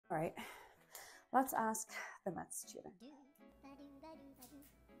All right, let's ask the med student.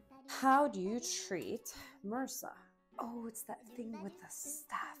 How do you treat MRSA? Oh, it's that thing with the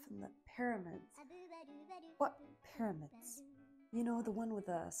staff and the pyramids. What pyramids? You know, the one with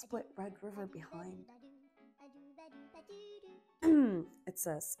the split red river behind? It's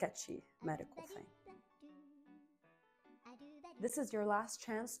a sketchy medical thing. This is your last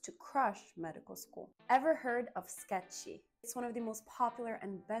chance to crush medical school. Ever heard of Sketchy? It's one of the most popular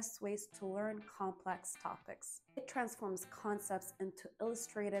and best ways to learn complex topics. It transforms concepts into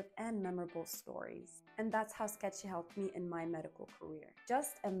illustrative and memorable stories. And that's how Sketchy helped me in my medical career.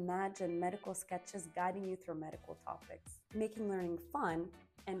 Just imagine medical sketches guiding you through medical topics, making learning fun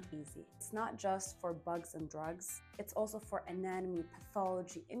and easy. It's not just for bugs and drugs, it's also for anatomy,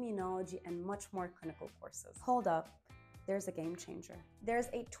 pathology, immunology, and much more clinical courses. Hold up. There's a game changer. There's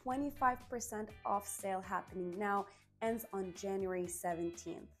a 25% off sale happening now, ends on January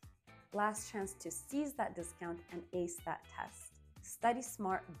 17th. Last chance to seize that discount and ace that test. Study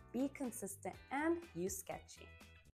smart, be consistent, and use Sketchy.